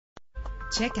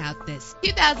Check out this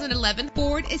 2011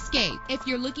 Ford Escape. If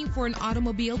you're looking for an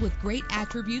automobile with great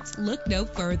attributes, look no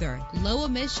further. Low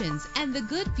emissions and the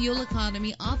good fuel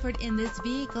economy offered in this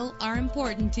vehicle are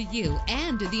important to you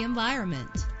and to the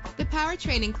environment. The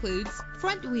powertrain includes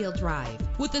front-wheel drive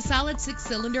with a solid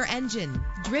 6-cylinder engine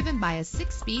driven by a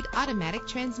 6-speed automatic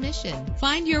transmission.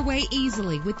 Find your way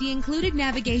easily with the included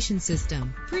navigation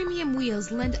system. Premium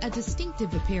wheels lend a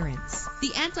distinctive appearance.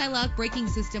 The anti-lock braking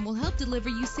system will help deliver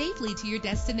you safely to your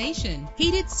destination.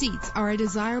 Heated seats are a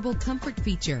desirable comfort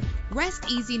feature. Rest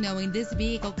easy knowing this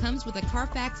vehicle comes with a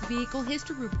Carfax Vehicle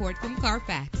History Report from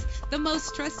Carfax, the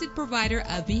most trusted provider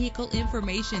of vehicle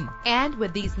information. And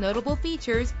with these notable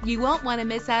features, you won't want to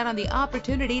miss out on the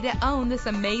opportunity to own this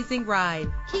amazing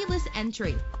ride. Keyless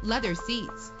entry, leather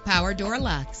seats, power door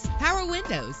locks, power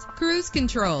windows, cruise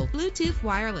control, Bluetooth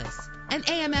wireless, an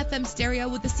AM/FM stereo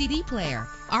with a CD player.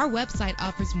 Our website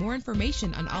offers more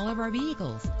information on all of our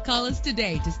vehicles. Call us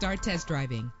today to start test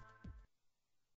driving.